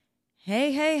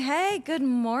Hey, hey, hey, good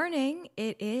morning.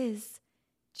 It is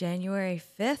January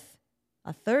 5th,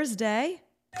 a Thursday.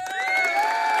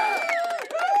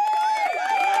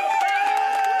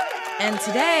 And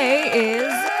today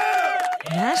is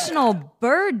National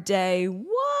Bird Day.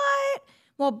 What?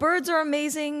 While birds are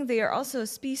amazing, they are also a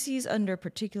species under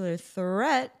particular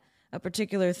threat. A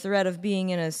particular threat of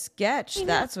being in a sketch.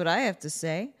 That's what I have to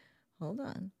say. Hold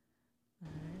on.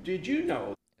 Did you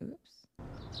know? Oops.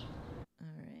 All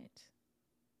right.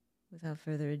 Without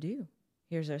further ado,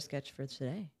 here's our sketch for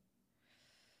today.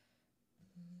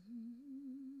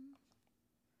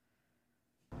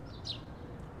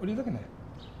 What are you looking at?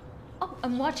 Oh,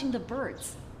 I'm watching the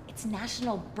birds. It's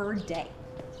National Bird Day.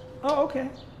 Oh, okay.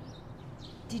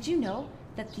 Did you know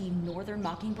that the northern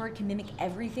mockingbird can mimic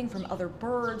everything from other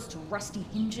birds to rusty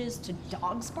hinges to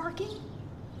dogs barking?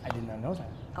 I did not know that.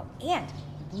 Oh, and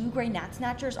blue-gray gnat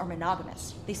snatchers are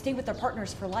monogamous. They stay with their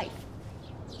partners for life.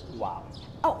 Wow.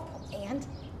 Oh, and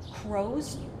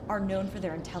crows are known for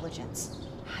their intelligence.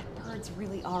 God, birds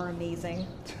really are amazing.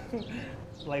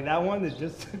 Like that one that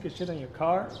just took a shit on your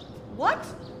car? What?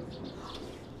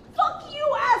 Fuck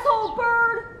you, asshole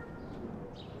bird!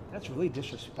 That's really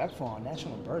disrespectful on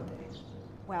National Bird Day.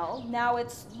 Well, now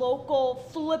it's local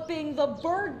flipping the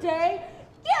bird day.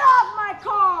 Get off my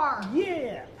car!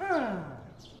 Yeah.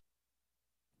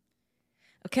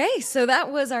 Okay, so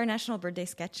that was our National Bird Day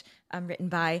sketch, written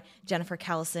by Jennifer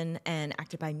Kalison and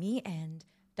acted by me and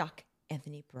Doc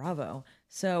Anthony Bravo.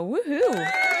 So, woohoo!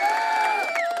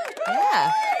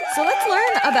 Yeah. So let's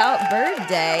learn about Bird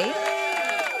Day.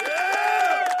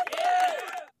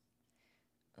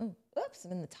 Oh, oops,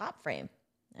 I'm in the top frame.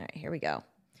 All right, here we go.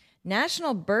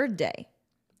 National Bird Day.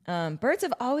 Birds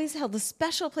have always held a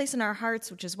special place in our hearts,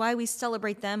 which is why we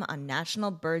celebrate them on National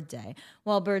Bird Day.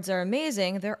 While birds are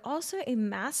amazing, they're also a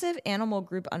massive animal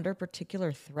group under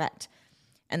particular threat.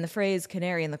 And the phrase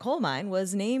canary in the coal mine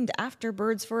was named after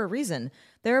birds for a reason.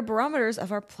 They're barometers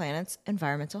of our planet's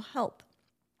environmental health.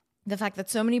 The fact that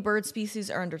so many bird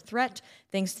species are under threat,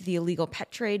 thanks to the illegal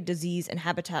pet trade, disease, and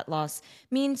habitat loss,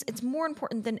 means it's more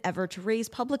important than ever to raise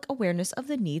public awareness of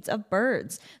the needs of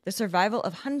birds. The survival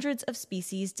of hundreds of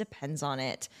species depends on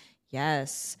it.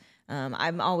 Yes,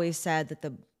 I'm always sad that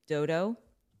the dodo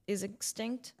is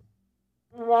extinct.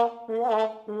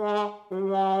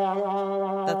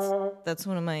 That's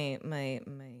one of my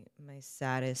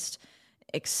saddest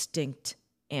extinct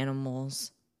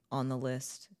animals on the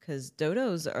list, because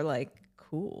dodos are like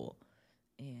cool.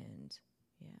 And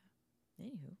yeah,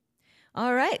 anywho.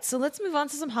 All right, so let's move on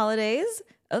to some holidays,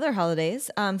 other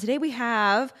holidays. Today we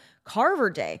have Carver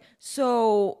Day.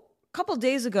 So a couple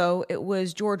days ago, it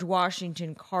was George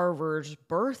Washington Carver's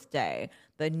birthday,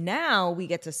 but now we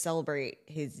get to celebrate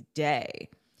his day.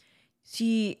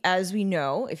 He, as we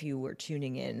know, if you were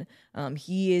tuning in,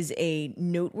 he is a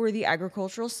noteworthy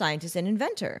agricultural scientist and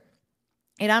inventor.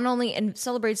 It not only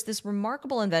celebrates this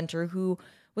remarkable inventor who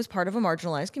was part of a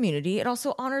marginalized community, it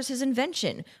also honors his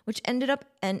invention, which ended up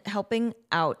helping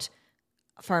out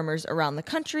farmers around the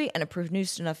country and it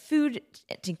produced enough food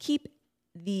to keep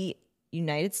the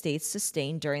United States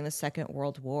sustained during the Second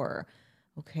World War.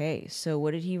 Okay, so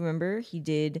what did he remember? He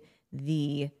did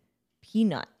the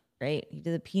peanut, right? He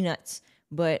did the peanuts.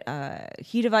 But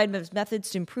he devised methods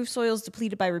to improve soils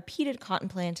depleted by repeated cotton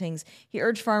plantings. He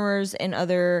urged farmers and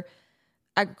other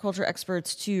agriculture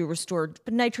experts to restore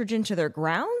nitrogen to their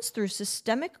grounds through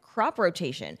systemic crop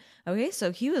rotation. Okay,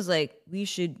 so he was like, we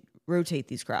should rotate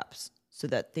these crops so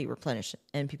that they replenish.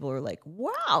 And people were like,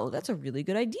 wow, that's a really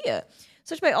good idea.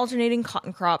 Such by alternating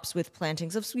cotton crops with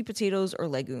plantings of sweet potatoes or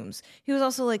legumes. He was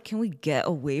also like, can we get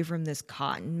away from this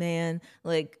cotton, man?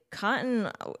 Like, cotton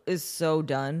is so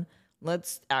done.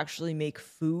 Let's actually make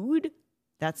food.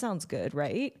 That sounds good,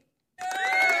 right?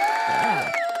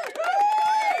 Yeah.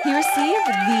 He received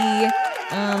the,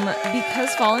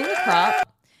 because following the crop,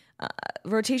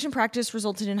 rotation practice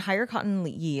resulted in higher cotton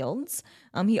yields.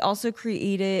 He also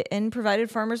created and provided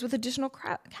farmers with additional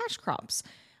cash crops.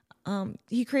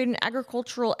 He created an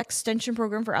agricultural extension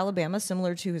program for Alabama,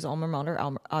 similar to his alma mater,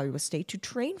 Iowa State, to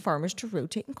train farmers to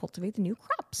rotate and cultivate the new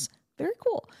crops. Very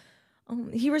cool.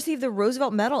 He received the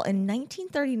Roosevelt Medal in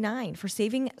 1939 for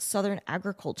saving Southern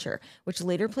agriculture, which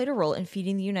later played a role in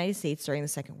feeding the United States during the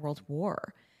Second World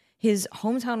War. His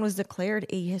hometown was declared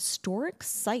a historic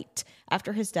site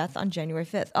after his death on January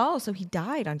 5th. Oh, so he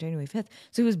died on January 5th.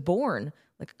 So he was born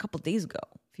like a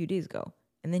few days ago,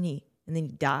 and then he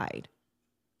died.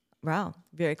 Wow,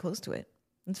 very close to it.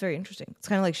 That's very interesting. It's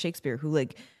kind of like Shakespeare, who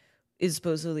is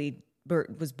supposedly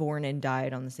was born and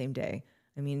died on the same day.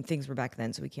 I mean, things were back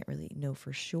then, so we can't really know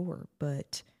for sure.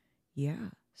 But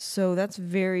yeah, so that's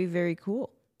very, very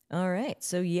cool. All right,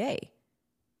 so yay.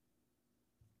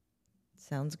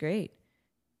 Sounds great.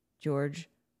 George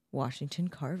Washington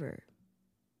Carver.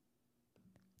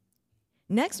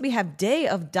 Next, we have Day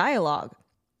of Dialogue.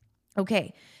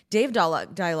 Okay, Day of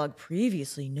Dialogue,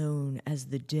 previously known as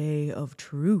the Day of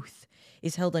Truth,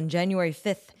 is held on January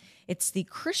 5th. It's the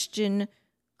Christian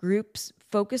group's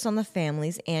Focus on the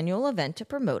Family's annual event to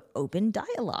promote open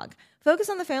dialogue. Focus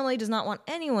on the Family does not want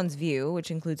anyone's view,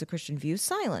 which includes a Christian view,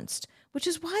 silenced, which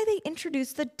is why they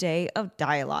introduced the Day of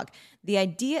Dialogue. The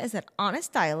idea is that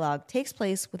honest dialogue takes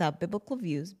place without biblical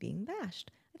views being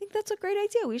bashed. I think that's a great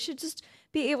idea. We should just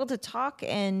be able to talk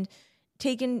and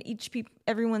take in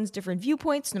everyone's different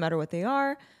viewpoints, no matter what they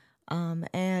are,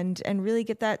 and really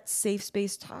get that safe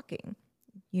space talking.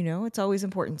 You know, it's always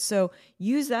important. So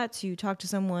use that to talk to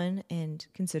someone and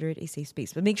consider it a safe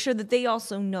space. But make sure that they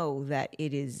also know that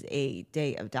it is a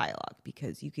day of dialogue,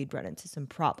 because you could run into some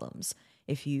problems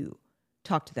if you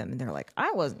talk to them and they're like,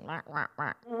 I wasn't. Okay.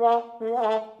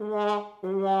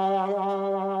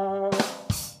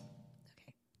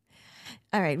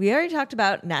 All right. We already talked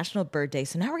about National Bird Day.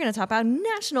 So now we're going to talk about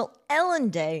National Ellen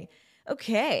Day.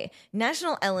 Okay,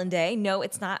 National Ellen Day. No,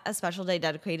 it's not a special day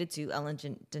dedicated to Ellen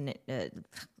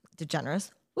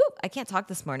DeGeneres. Woo, I can't talk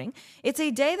this morning. It's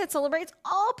a day that celebrates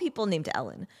all people named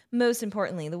Ellen. Most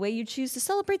importantly, the way you choose to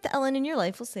celebrate the Ellen in your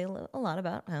life will say a lot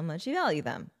about how much you value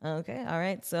them. Okay, all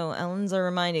right. So Ellens are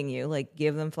reminding you, like,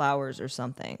 give them flowers or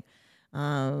something.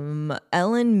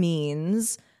 Ellen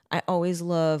means, I always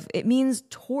love, it means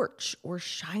torch or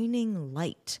shining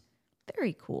light.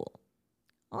 Very cool.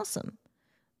 Awesome.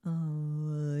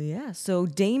 Yeah. So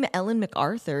Dame Ellen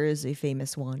MacArthur is a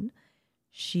famous one.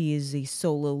 She is a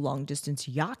solo long-distance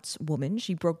yacht woman.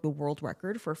 She broke the world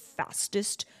record for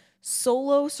fastest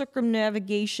solo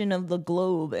circumnavigation of the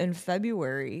globe in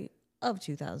February of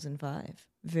 2005.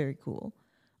 Very cool.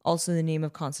 Also the name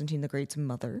of Constantine the Great's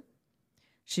mother.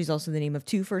 She's also the name of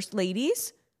two first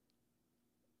ladies,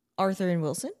 Arthur and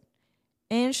Wilson.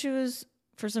 And she was,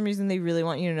 for some reason, they really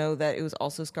want you to know that it was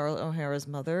also Scarlett O'Hara's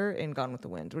mother in Gone with the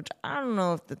Wind, which I don't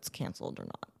know if that's canceled or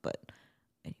not, but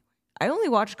anyway. I only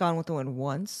watched Gone with the Wind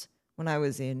once when I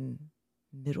was in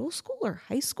middle school or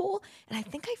high school, and I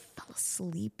think I fell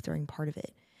asleep during part of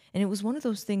it. And it was one of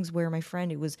those things where my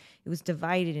friend, it was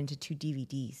divided into 2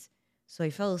 DVDs. So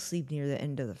I fell asleep near the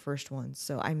end of the first one,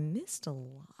 so I missed a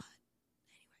lot.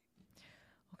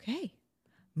 Anyway. Okay.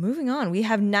 Moving on. We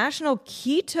have National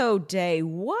Keto Day.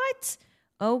 What?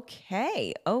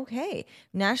 Okay.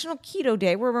 National Keto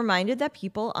Day. We're reminded that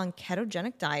people on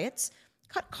ketogenic diets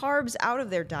cut carbs out of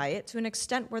their diet to an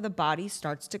extent where the body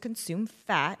starts to consume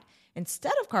fat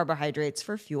instead of carbohydrates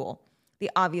for fuel. The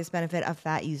obvious benefit of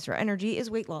fat used for energy is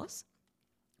weight loss,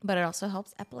 but it also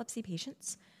helps epilepsy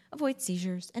patients avoid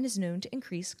seizures and is known to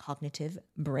increase cognitive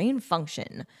brain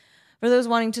function. For those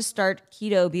wanting to start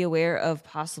keto, be aware of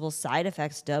possible side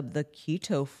effects dubbed the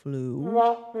keto flu.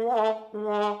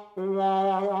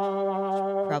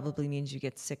 Probably means you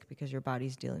get sick because your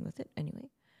body's dealing with it anyway.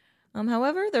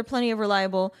 However, there are plenty of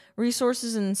reliable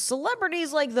resources, and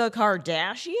celebrities like the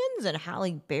Kardashians and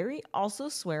Halle Berry also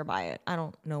swear by it. I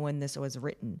don't know when this was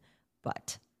written,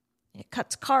 but it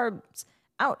cuts carbs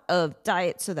out of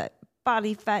diet so that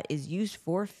body fat is used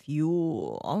for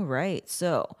fuel. All right,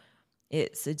 so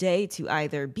it's a day to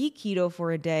either be keto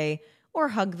for a day or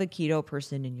hug the keto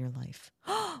person in your life.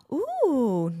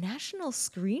 Ooh, National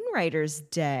Screenwriters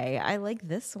Day. I like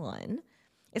this one.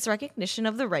 It's recognition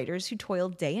of the writers who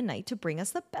toiled day and night to bring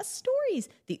us the best stories,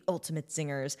 the ultimate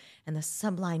singers, and the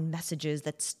sublime messages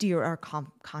that steer our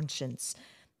conscience.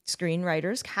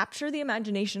 Screenwriters capture the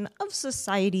imagination of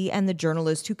society, and the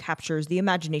journalist who captures the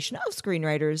imagination of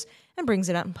screenwriters and brings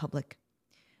it out in public.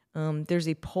 There's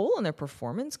a poll on their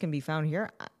performance can be found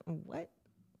here. What?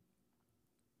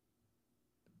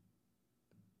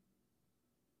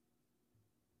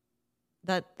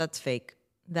 That's fake.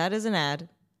 That is an ad.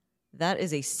 That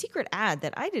is a secret ad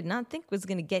that I did not think was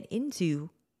going to get into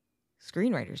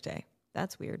Screenwriters Day.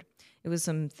 That's weird. It was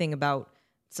something about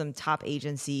some top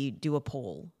agency do a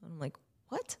poll. I'm like,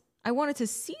 what? I wanted to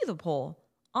see the poll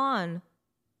on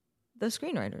the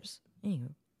screenwriters.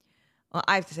 Anywho. Well,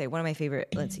 I have to say, some of my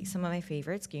favorite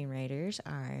screenwriters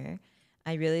are,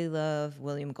 I really love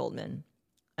William Goldman,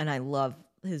 and I love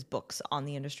his books on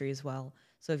the industry as well.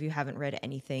 So if you haven't read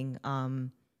anything,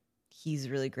 he's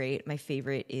really great. My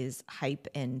favorite is Hype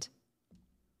and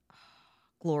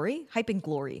Glory.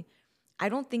 I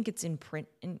don't think it's in print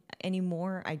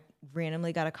anymore. I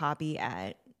randomly got a copy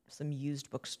at some used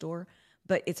bookstore,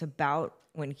 but it's about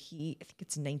when I think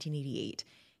it's 1988.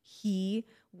 He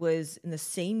was in the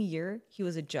same year, he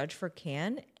was a judge for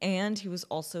Cannes, and he was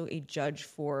also a judge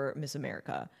for Miss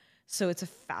America. So it's a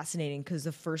fascinating because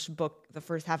the first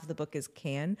half of the book is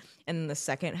Can, and then the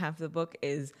second half of the book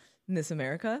is Miss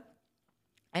America.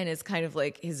 And it's kind of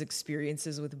like his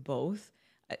experiences with both.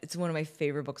 It's one of my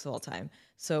favorite books of all time.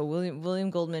 So William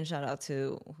Goldman, shout out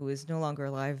to, who is no longer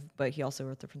alive, but he also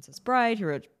wrote The Princess Bride. He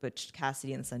wrote Butch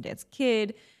Cassidy and the Sundance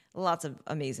Kid. Lots of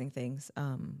amazing things.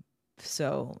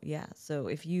 So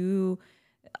if you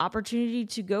opportunity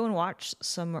to go and watch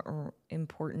some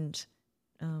important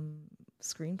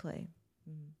screenplay,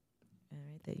 all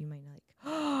right, that you might like.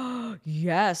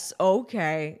 Yes.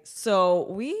 Okay. So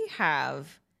we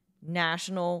have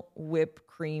National Whipped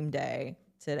Cream Day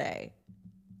today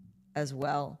as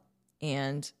well.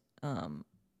 And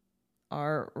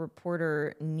our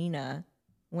reporter Neena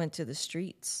went to the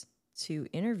streets to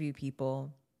interview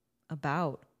people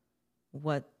about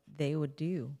what they would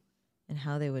do and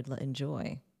how they would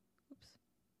enjoy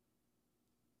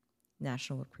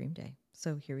National Whipped Cream Day.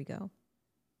 So here we go.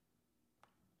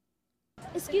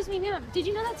 Excuse me, ma'am. Did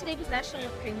you know that today was National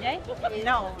Whipped Cream Day?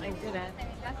 No, I didn't.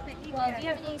 Well, do you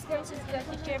have any experiences you'd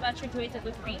like to share about your joys of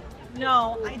whipped cream?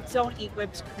 No, I don't eat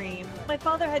whipped cream. My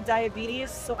father had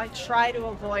diabetes, so I try to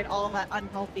avoid all that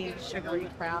unhealthy, sugary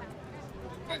crap.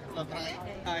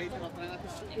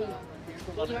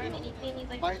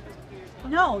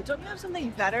 No, don't you have something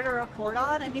better to report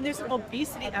on? I mean, there's an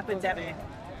obesity epidemic.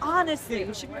 Honestly,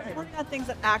 we should be reporting on things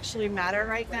that actually matter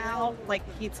right now, like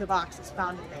pizza boxes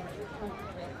found in there.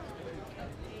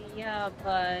 Yeah,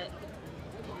 but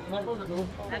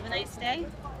have a nice day.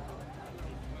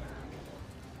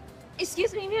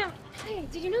 Excuse me, ma'am. Hey,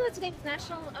 did you know that today was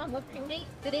National Whipped Cream Day?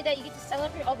 The day that you get to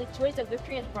celebrate all the joys that whipped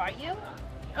cream has brought you?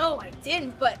 Oh, I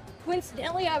didn't, but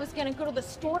coincidentally, I was gonna go to the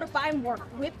store to buy more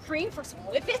whipped cream for some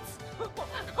whippets.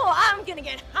 Oh, I'm gonna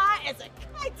get high as a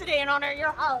kite today in honor of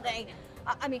your holiday.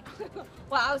 I mean,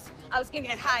 well, I was gonna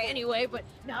get high anyway, but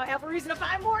now I have a reason to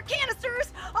buy more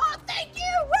canisters. Oh, thank you!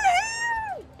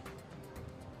 Woohoo!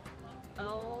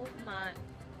 Oh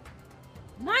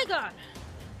my God.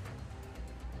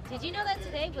 Did you know that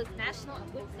today was National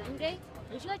Whipped Cream Day?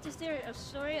 Would you like to share a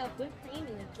story of whipped cream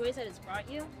and the joys that it's brought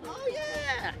you? Oh,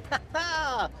 yeah.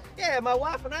 Yeah, my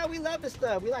wife and I, we love this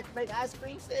stuff. We like to make ice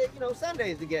cream,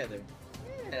 Sundays together.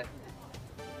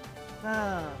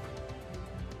 Yeah.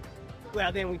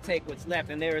 Well, then we take what's left,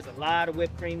 and there is a lot of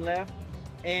whipped cream left.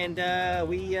 And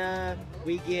we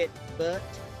get butt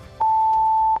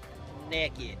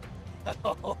naked.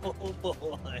 Oh,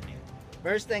 boy.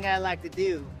 First thing I like to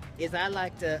do is I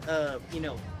like to,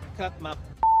 cup my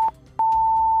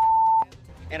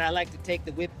and I like to take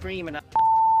the whipped cream and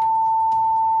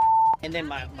then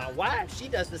my wife, she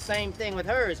does the same thing with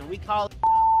hers, and we call it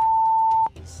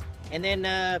and then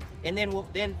I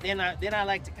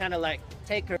like to kind of like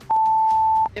take her,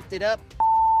 lift it up,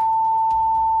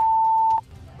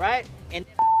 right? And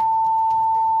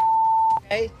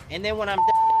okay, and then when I'm done,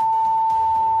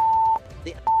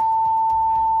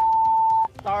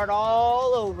 start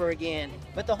all over again.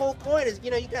 But the whole point is,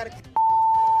 you gotta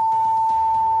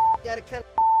kind of,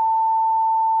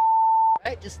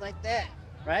 right, just like that,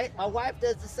 right? My wife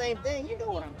does the same thing. You know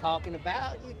what I'm talking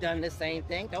about. You've done the same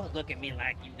thing. Don't look at me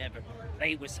like you never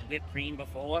played with some whipped cream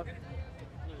before.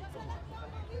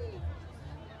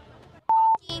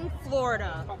 Fucking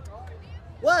Florida.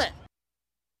 What?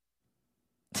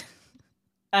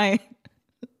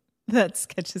 That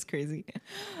sketch is crazy.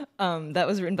 That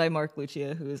was written by Marc,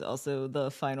 Lucia, who is also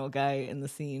the final guy in the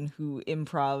scene who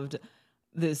improv'd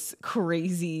this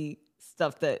crazy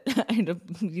stuff that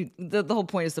the whole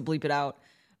point is to bleep it out.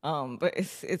 But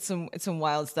it's some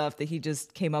wild stuff that he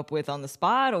just came up with on the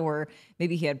spot, or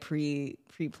maybe he had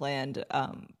pre-planned.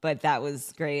 But that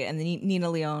was great. And then Neena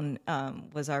Leon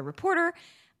was our reporter.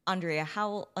 Andrea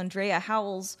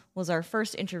Howells was our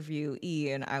first interviewee,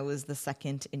 and I was the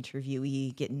second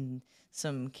interviewee, getting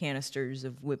some canisters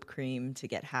of whipped cream to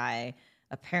get high,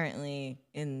 apparently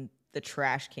in the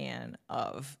trash can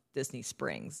of Disney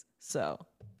Springs. So,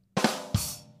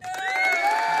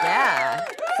 yeah.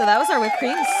 So that was our whipped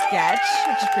cream sketch,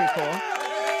 which is pretty cool.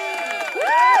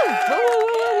 Woo! Woo, woo,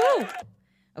 woo, woo.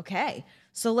 Okay,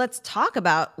 so let's talk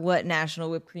about what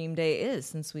National Whipped Cream Day is,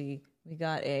 since we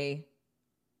got a...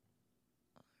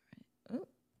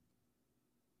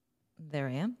 There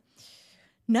I am.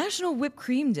 National Whipped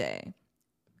Cream Day.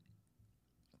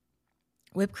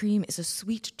 Whipped cream is a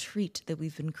sweet treat that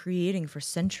we've been creating for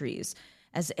centuries.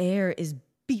 As air is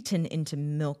beaten into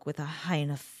milk with a high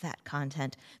enough fat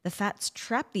content, the fats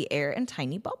trap the air in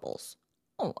tiny bubbles.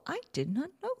 Oh, I did not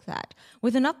know that.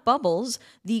 With enough bubbles,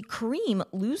 the cream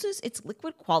loses its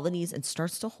liquid qualities and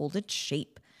starts to hold its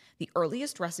shape. The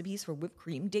earliest recipes for whipped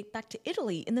cream date back to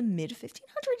Italy in the mid-1500s.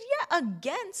 Yeah,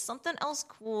 again, something else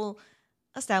cool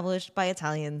established by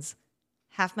Italians.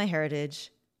 Half my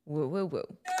heritage. Woo, woo, woo.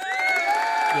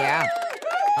 Yeah.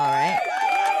 All right.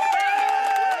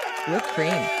 Whipped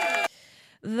cream.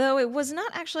 Though it was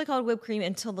not actually called whipped cream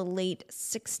until the late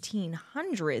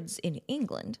 1600s in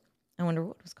England. I wonder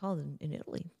what it was called in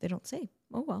Italy. They don't say.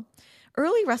 Oh, well.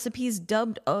 Early recipes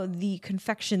dubbed the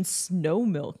confection snow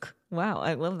milk. Wow,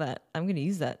 I love that. I'm going to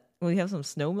use that. We have some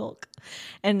snow milk.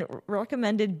 And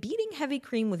recommended beating heavy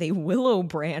cream with a willow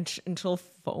branch until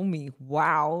foamy.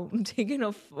 Wow. I'm taking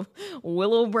a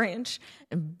willow branch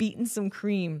and beating some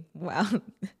cream. Wow.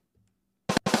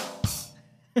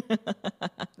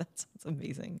 That sounds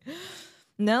amazing.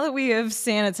 Now that we have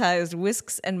sanitized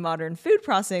whisks and modern food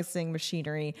processing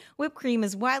machinery, whipped cream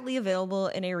is widely available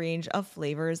in a range of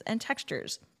flavors and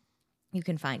textures. You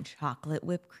can find chocolate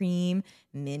whipped cream,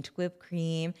 mint whipped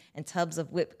cream, and tubs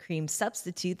of whipped cream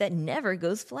substitute that never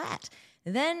goes flat.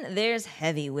 Then there's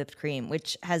heavy whipped cream,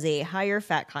 which has a higher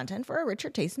fat content for a richer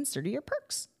taste and sturdier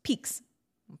peaks.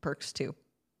 Perks too.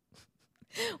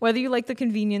 Whether you like the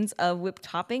convenience of whipped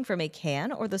topping from a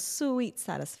can or the sweet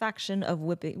satisfaction of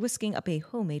whisking up a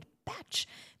homemade batch,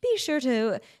 be sure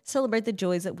to celebrate the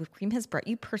joys that whipped cream has brought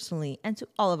you personally and to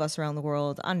all of us around the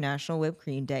world on National Whipped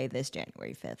Cream Day this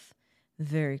January 5th.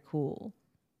 Very cool.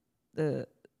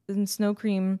 In snow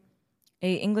cream,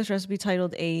 a English recipe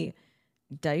titled A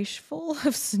Dish Full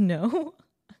of Snow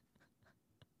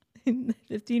in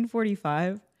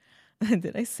 1545.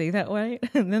 Did I say that right?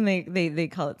 And then they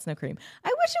call it snow cream. I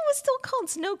wish it was still called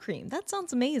snow cream. That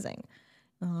sounds amazing.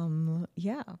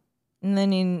 Yeah. And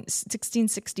then in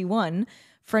 1661,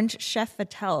 French chef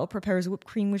Vatel prepares whipped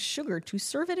cream with sugar to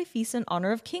serve at a feast in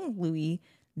honor of King Louis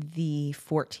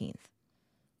XIV.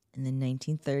 In the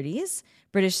 1930s,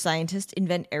 British scientists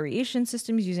invent aeration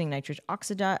systems using nitrous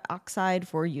oxide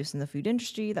for use in the food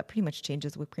industry. That pretty much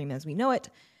changes whipped cream as we know it.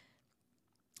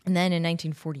 And then in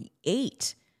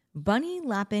 1948, Bunny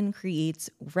Lapin creates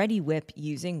Ready Whip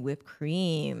using whipped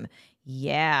cream.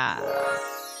 Yeah.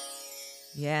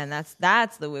 Yeah, and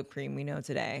that's the whipped cream we know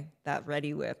today. That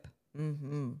Ready Whip.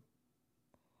 Mm-hmm.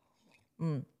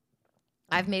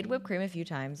 I've made whipped cream a few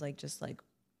times, just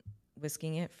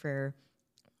whisking it for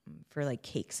like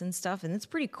cakes and stuff, and it's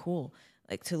pretty cool.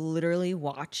 Like to literally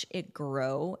watch it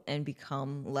grow and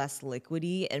become less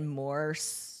liquidy and more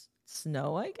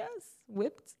snow, I guess,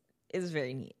 whipped. Is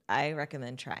very neat. I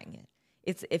recommend trying it.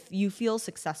 It's if you feel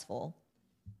successful,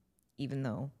 even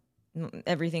though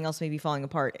everything else may be falling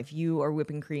apart, if you are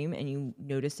whipping cream and you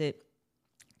notice it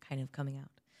kind of coming out.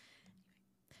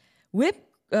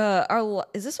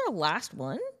 Is this our last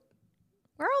one?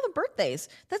 Where are all the birthdays?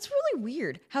 That's really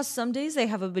weird. How some days they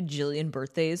have a bajillion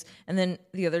birthdays, and then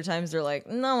the other times they're like,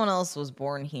 no one else was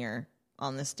born here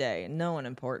on this day. No one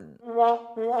important.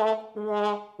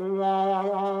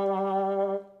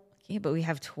 Yeah, but we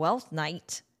have 12th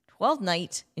night. 12th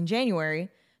night in January.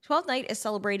 12th night is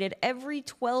celebrated every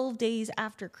 12 days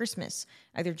after Christmas,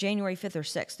 either January 5th or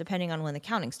 6th, depending on when the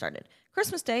counting started.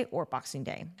 Christmas Day or Boxing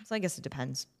Day. So I guess it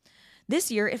depends.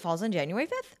 This year, it falls on January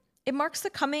 5th. It marks the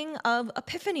coming of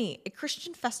Epiphany, a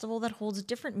Christian festival that holds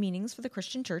different meanings for the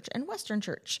Christian church and Western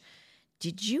church.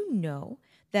 Did you know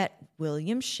that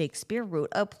William Shakespeare wrote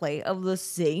a play of the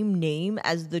same name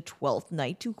as the 12th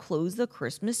night to close the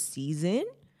Christmas season?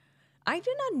 I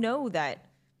did not know that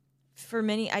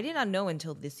I did not know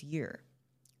until this year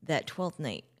that 12th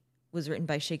Night was written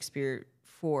by Shakespeare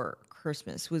for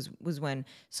Christmas was when,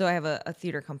 so I have a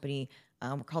theater company,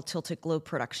 we're called Tilted Globe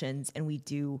Productions, and we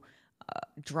do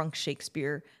drunk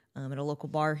Shakespeare at a local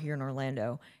bar here in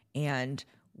Orlando, and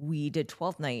we did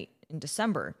 12th Night in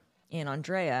December, and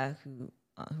Andrea,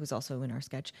 who's also in our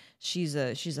sketch, she's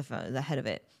the head of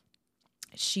it.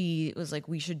 She was like,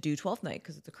 we should do 12th Night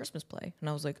because it's a Christmas play. And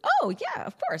I was like, oh, yeah,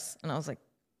 of course. And I was like,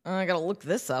 oh, I got to look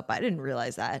this up. I didn't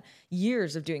realize that.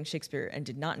 Years of doing Shakespeare and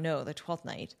did not know that 12th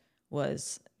Night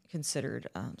was considered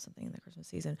something in the Christmas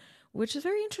season, which is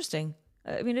very interesting.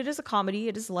 I mean, it is a comedy.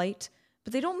 It is light.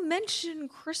 But they don't mention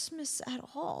Christmas at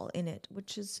all in it,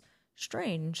 which is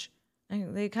strange.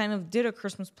 They kind of did a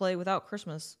Christmas play without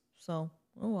Christmas. So,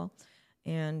 oh well.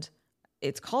 And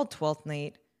it's called 12th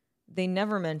Night. They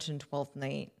never mention 12th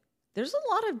Night. There's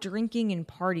a lot of drinking and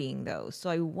partying, though, so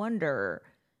I wonder.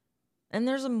 And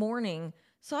there's a morning,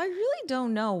 so I really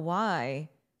don't know why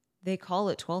they call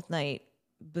it 12th Night.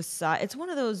 It's one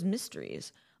of those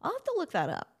mysteries. I'll have to look that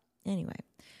up. Anyway,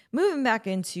 moving back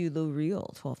into the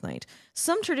real 12th Night.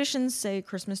 Some traditions say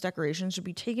Christmas decorations should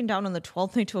be taken down on the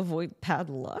 12th night to avoid bad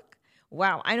luck.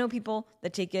 Wow, I know people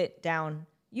that take it down.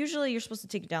 Usually you're supposed to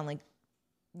take it down like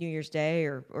New Year's Day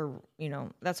or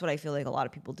that's what I feel like a lot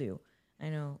of people do. I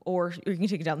know. Or you can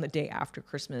take it down the day after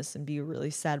Christmas and be a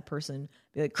really sad person.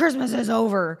 Be like, Christmas is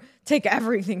over. Take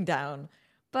everything down.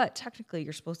 But technically,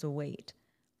 you're supposed to wait.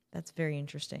 That's very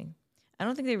interesting. I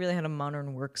don't think they really had a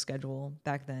modern work schedule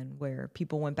back then where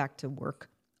people went back to work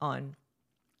on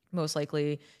most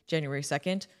likely January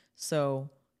 2nd. So,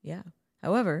 yeah.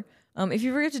 However, if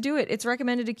you forget to do it, it's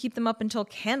recommended to keep them up until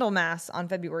Candlemas on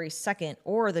February 2nd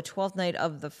or the 12th night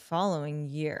of the following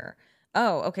year.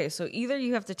 Oh, okay. So either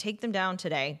you have to take them down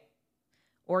today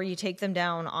or you take them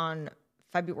down on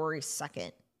February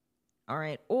 2nd. All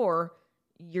right. Or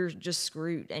you're just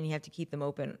screwed and you have to keep them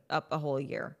open up a whole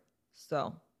year.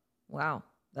 So, wow.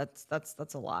 That's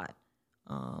a lot.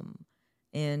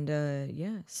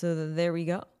 Yeah. So there we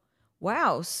go.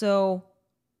 Wow. So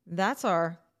that's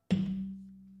our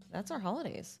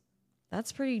holidays.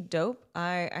 That's pretty dope.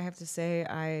 I have to say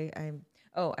I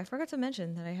forgot to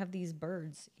mention that I have these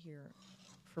birds here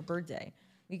for Bird Day.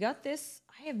 We got this.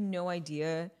 I have no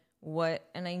idea what,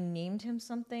 and I named him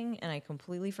something, and I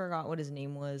completely forgot what his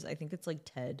name was. I think it's like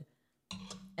Ted.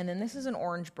 And then this is an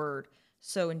orange bird.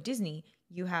 So in Disney,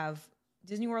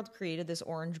 Disney World created this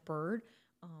orange bird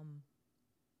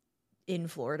in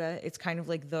Florida. It's kind of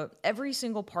like every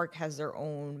single park has their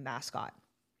own mascot.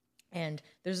 And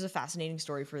there's a fascinating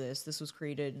story for this. This was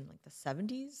created in like the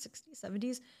 70s, 60s,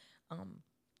 70s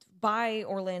by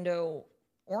Orlando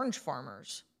orange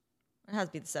farmers. It has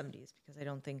to be the 70s because I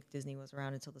don't think Disney was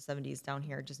around until the 70s down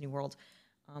here at Disney World.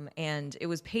 And it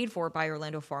was paid for by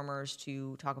Orlando farmers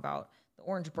to talk about the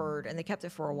orange bird, and they kept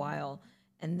it for a while.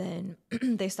 And then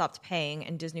they stopped paying,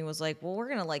 and Disney was like, well, we're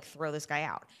going to like throw this guy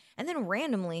out. And then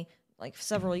randomly, like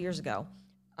several years ago,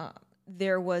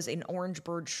 there was an orange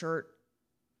bird shirt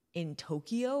in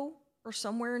Tokyo or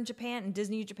somewhere in Japan, in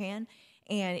Disney Japan,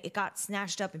 and it got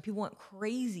snatched up and people went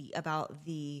crazy about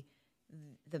the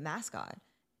mascot.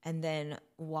 And then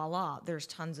voila, there's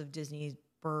tons of Disney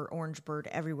orange bird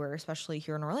everywhere, especially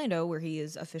here in Orlando, where he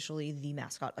is officially the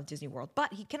mascot of Disney World.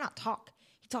 But he cannot talk.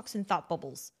 He talks in thought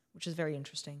bubbles, which is very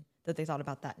interesting that they thought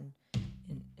about that.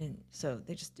 And so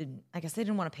they just didn't, I guess they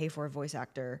didn't want to pay for a voice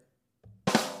actor.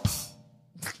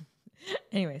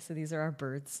 Anyway, so these are our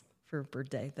birds for Bird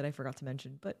Day that I forgot to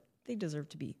mention, but they deserve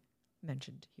to be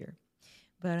mentioned here.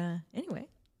 But anyway,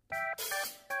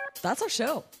 that's our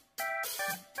show.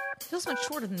 Feels much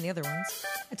shorter than the other ones.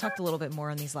 I talked a little bit more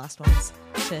on these last ones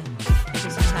to do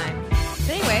some time. But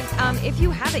anyway, if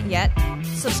you haven't yet,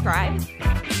 subscribe,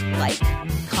 like,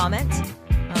 comment,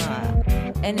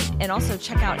 and also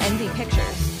check out Envy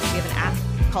Pictures. We have an app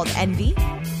called Envy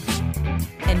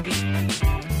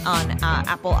on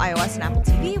Apple iOS and Apple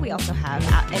TV. We also have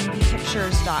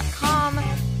envypictures.com.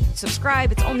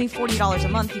 Subscribe. It's only $40 a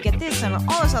month. You get this and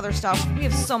all this other stuff. We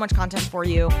have so much content for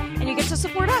you, and you get to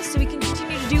support us so we can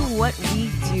continue to do what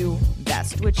we do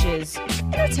best, which is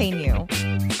entertain you.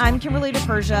 I'm Kimberly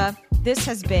DiPersia. This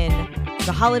has been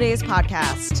the Holidays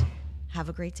Podcast. Have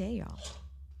a great day, y'all.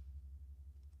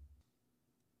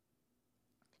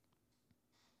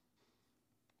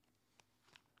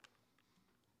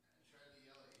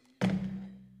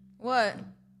 What?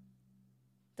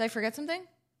 Did I forget something?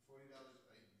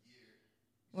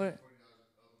 What?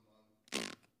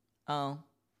 Oh.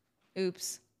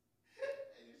 Oops.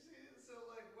 And you see it, so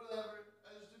like, whatever.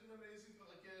 I just did an amazing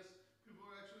podcast.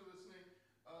 People are actually listening.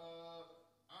 If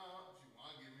you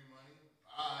want to give me money,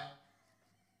 bye.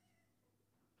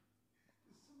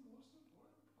 It's the most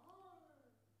important part.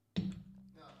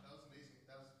 No, that was amazing.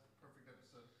 That was a perfect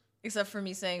episode. Except for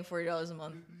me saying $40 a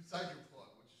month. Besides your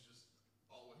plug, which is just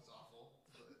always awful.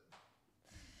 But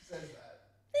says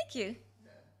that. Thank you.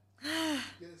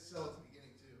 Get it so at the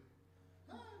beginning too.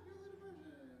 Hi, Kimberly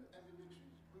DiPersia. Envy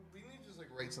Pictures. We need to just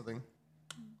like write something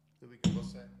that we can both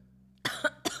say.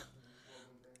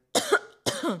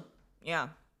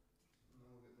 Yeah.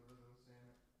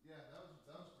 Yeah, that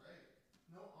was great.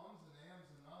 No ums and ams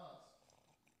and ahs.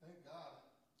 Thank God.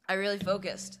 I really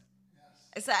focused.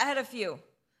 Yes. I had a few.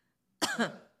 I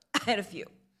had a few.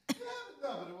 Yeah,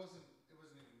 but it wasn't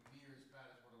even near as bad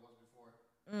as what it was before.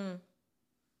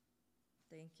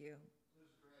 Thank you. It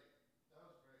was great. That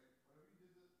was great. Whatever you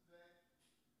did today,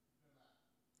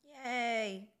 good night.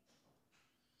 Yay.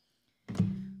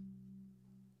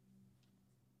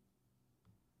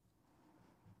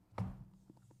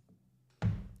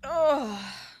 Oh.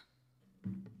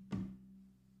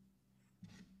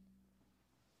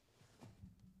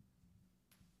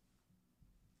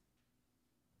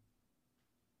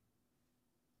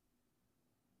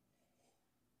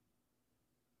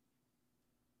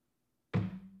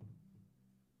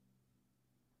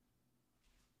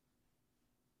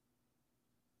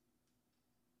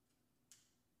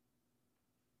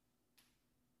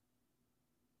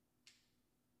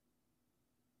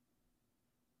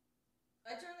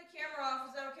 I turned the camera off.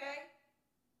 Is